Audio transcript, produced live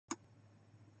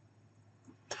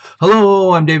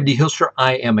Hello, I'm David D. Hilster.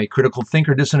 I am a critical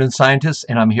thinker, dissident scientist,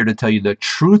 and I'm here to tell you the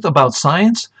truth about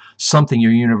science, something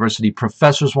your university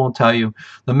professors won't tell you,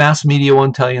 the mass media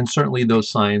won't tell you, and certainly those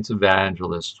science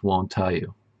evangelists won't tell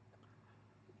you.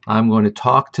 I'm going to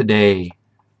talk today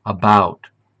about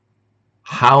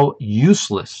how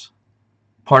useless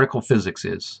particle physics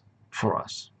is for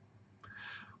us.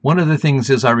 One of the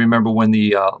things is I remember when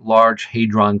the Large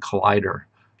Hadron Collider,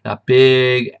 that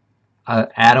big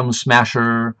atom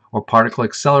smasher or particle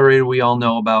accelerator we all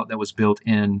know about that was built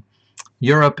in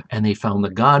Europe, and they found the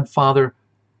godfather,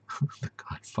 the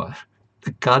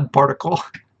God particle,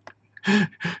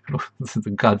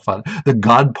 the godfather, the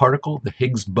God particle, the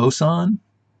Higgs boson,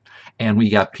 and we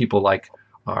got people like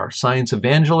our science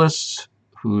evangelists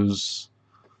whose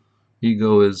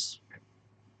ego is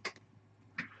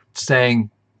saying,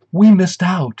 we missed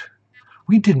out.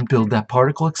 We didn't build that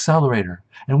particle accelerator,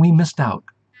 and we missed out.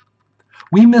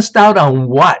 We missed out on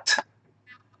what?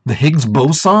 The Higgs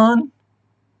boson?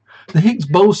 The Higgs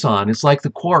boson is like the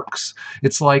quarks.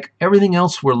 It's like everything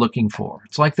else we're looking for.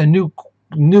 It's like the new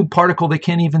particle you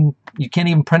can't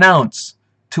even pronounce.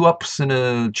 2 ups in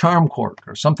a charm quark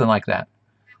or something like that.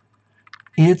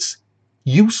 It's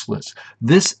useless.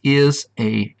 This is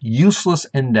a useless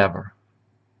endeavor.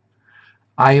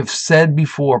 I have said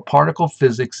before, particle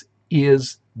physics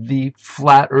is the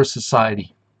flat earth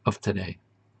society of today.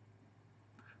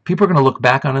 People are going to look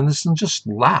back on this and just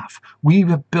laugh. We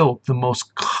have built the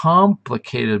most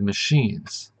complicated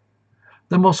machines,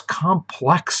 the most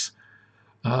complex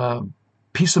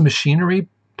piece of machinery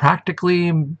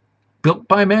practically built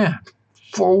by man.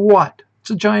 For what?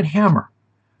 It's a giant hammer.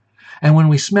 And when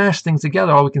we smash things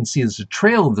together, all we can see is a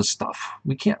trail of the stuff.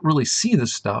 We can't really see the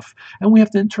stuff, and we have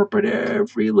to interpret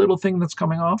every little thing that's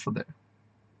coming off of there.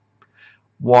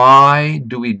 Why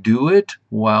do we do it?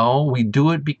 Well, we do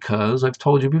it because, I've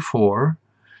told you before,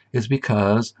 is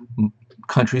because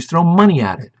countries throw money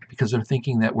at it, because they're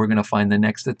thinking that we're going to find the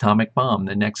next atomic bomb,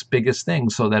 the next biggest thing,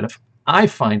 so that if I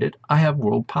find it, I have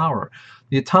world power.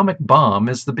 The atomic bomb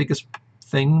is the biggest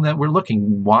thing that we're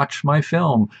looking. Watch my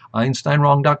film,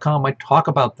 EinsteinWrong.com. I talk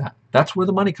about that. That's where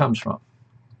the money comes from.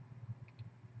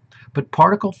 But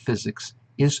particle physics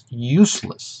is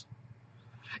useless.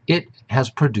 It has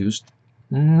produced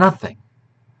nothing.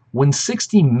 When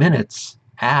 60 Minutes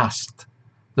asked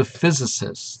the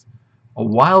physicists a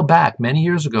while back, many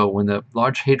years ago, when the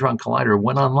Large Hadron Collider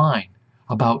went online,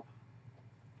 about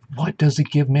what does it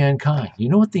give mankind? You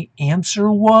know what the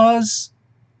answer was?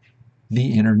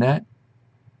 The internet.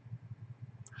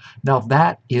 Now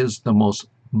that is the most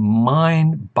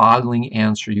mind-boggling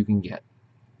answer you can get.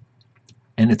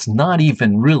 And it's not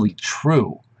even really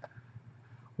true.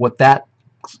 What that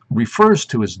refers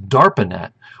to as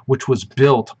DARPANET, which was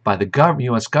built by the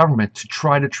US government to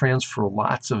try to transfer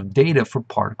lots of data for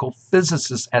particle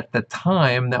physicists at the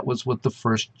time. That was what the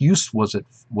first use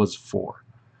was for.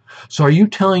 So are you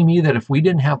telling me that if we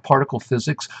didn't have particle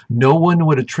physics, no one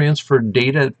would have transferred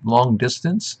data long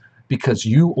distance because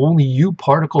only you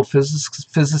particle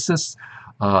physicists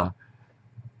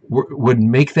would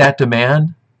make that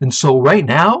demand? And so right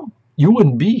now you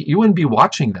wouldn't be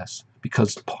watching this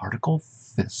because particle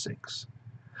physics.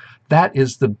 That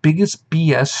is the biggest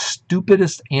BS,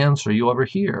 stupidest answer you'll ever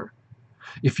hear.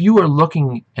 If you are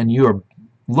looking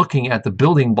at the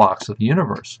building blocks of the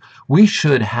universe, we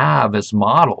should have as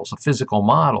models, physical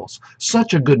models,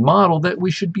 such a good model that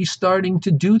we should be starting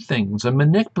to do things and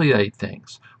manipulate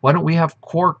things. Why don't we have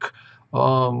quark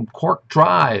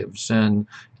drives, and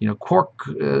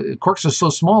quarks are so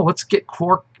small, let's get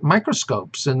quark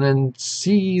microscopes and then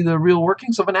see the real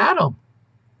workings of an atom.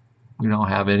 We don't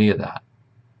have any of that.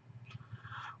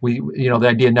 The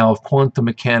idea now of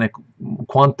quantum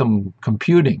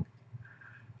computing,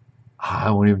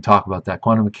 I won't even talk about that.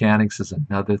 Quantum mechanics is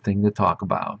another thing to talk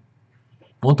about.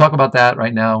 Won't talk about that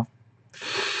right now.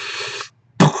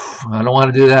 I don't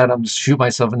want to do that. I'm just shoot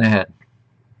myself in the head.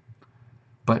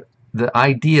 But the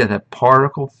idea that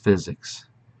particle physics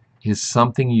is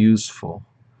something useful,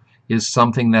 is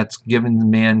something that's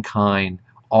given mankind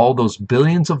all those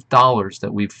billions of dollars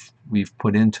that we've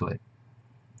put into it.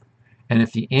 And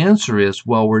if the answer is,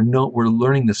 well, we're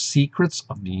learning the secrets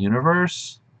of the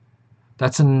universe,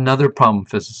 that's another problem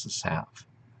physicists have.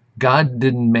 God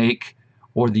didn't make,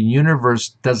 or the universe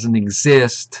doesn't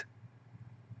exist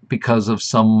because of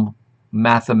some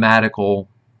mathematical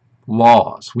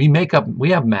laws. We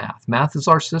have math. Math is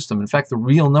our system. In fact, the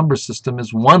real number system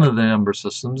is one of the number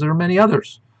systems. There are many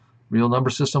others. Real number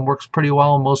system works pretty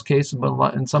well in most cases,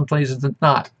 but in some places it's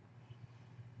not.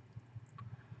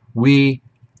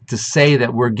 To say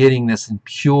that we're getting this in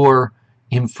pure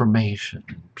information,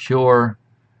 pure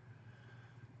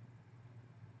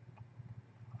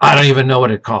I don't even know what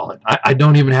to call it. I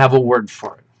don't even have a word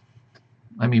for it.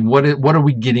 I mean, what are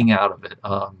we getting out of it?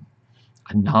 A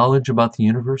knowledge about the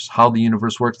universe, how the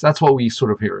universe works. That's what we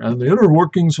sort of hear. And the inner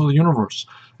workings of the universe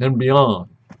and beyond.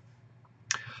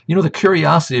 You know, the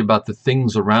curiosity about the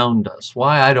things around us.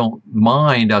 Why I don't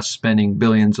mind us spending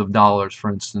billions of dollars, for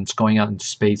instance, going out in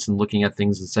space and looking at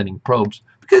things and sending probes.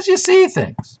 Because you see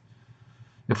things.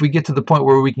 If we get to the point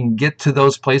where we can get to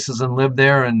those places and live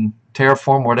there and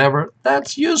terraform whatever,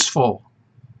 that's useful.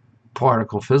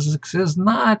 Particle physics is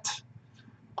not.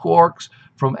 Quarks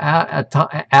from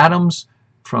atoms,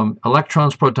 from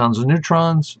electrons, protons, and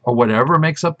neutrons, or whatever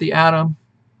makes up the atom,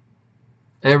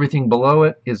 everything below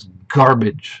it is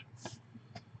garbage.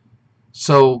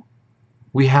 So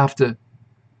we have to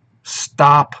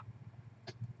stop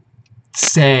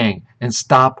saying and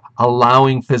stop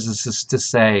allowing physicists to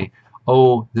say,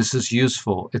 oh, this is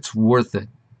useful, it's worth it.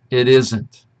 It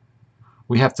isn't.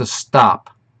 We have to stop,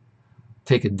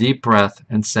 take a deep breath,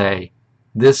 and say,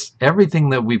 this, everything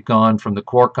that we've gone from the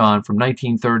quark on, from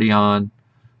 1930 on,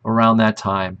 around that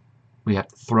time, we have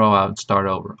to throw out and start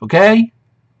over. Okay?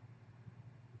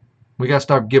 We got to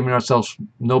start giving ourselves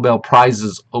Nobel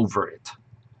Prizes over it.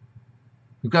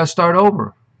 We've got to start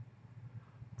over.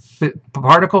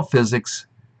 Particle physics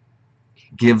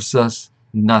gives us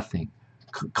nothing.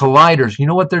 Colliders, you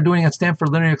know what they're doing at Stanford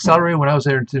Linear Accelerator when I was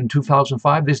there in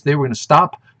 2005? They were going to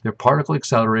stop their particle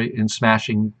accelerator in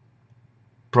smashing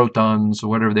protons or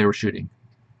whatever they were shooting.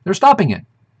 They're stopping it.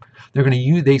 They're going to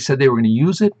use. They said they were going to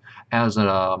use it as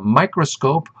a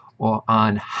microscope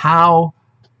on how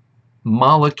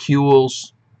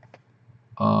molecules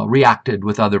reacted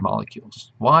with other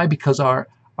molecules. Why? Because our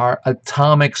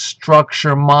atomic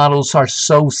structure models are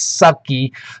so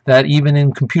sucky that even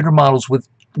in computer models with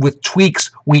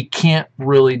tweaks, we can't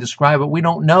really describe it. We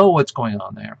don't know what's going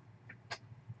on there.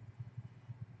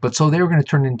 But so they were going to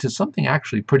turn it into something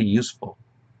actually pretty useful.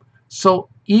 So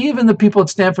even the people at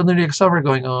Stanford Linear Accelerator are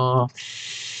going, oh,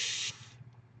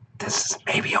 this is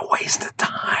maybe a waste of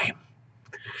time.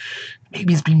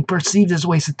 Maybe it's being perceived as a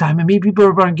waste of time, and maybe people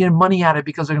are going to get money at it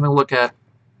because they're going to look at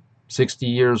 60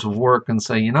 years of work and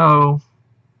say, you know,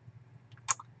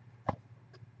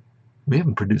 we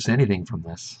haven't produced anything from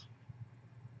this.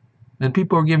 And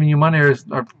people who are giving you money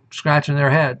are scratching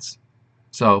their heads.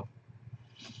 So,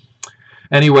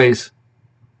 anyways,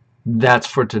 that's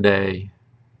for today.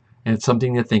 And it's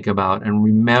something to think about. And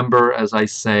remember, as I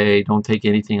say, don't take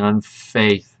anything on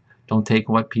faith. Don't take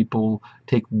what people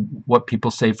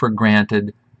say for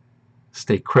granted.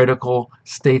 Stay critical.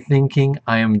 Stay thinking.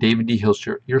 I am David D.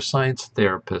 Hilster, your science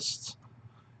therapist.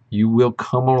 You will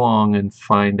come along and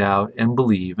find out and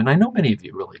believe, and I know many of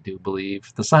you really do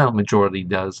believe, the silent majority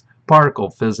does, particle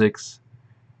physics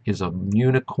is a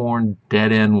unicorn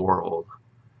dead-end world.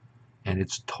 And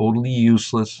it's totally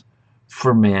useless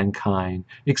for mankind,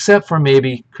 except for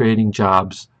maybe creating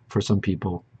jobs for some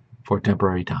people for a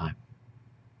temporary time.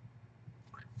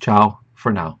 Ciao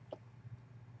for now.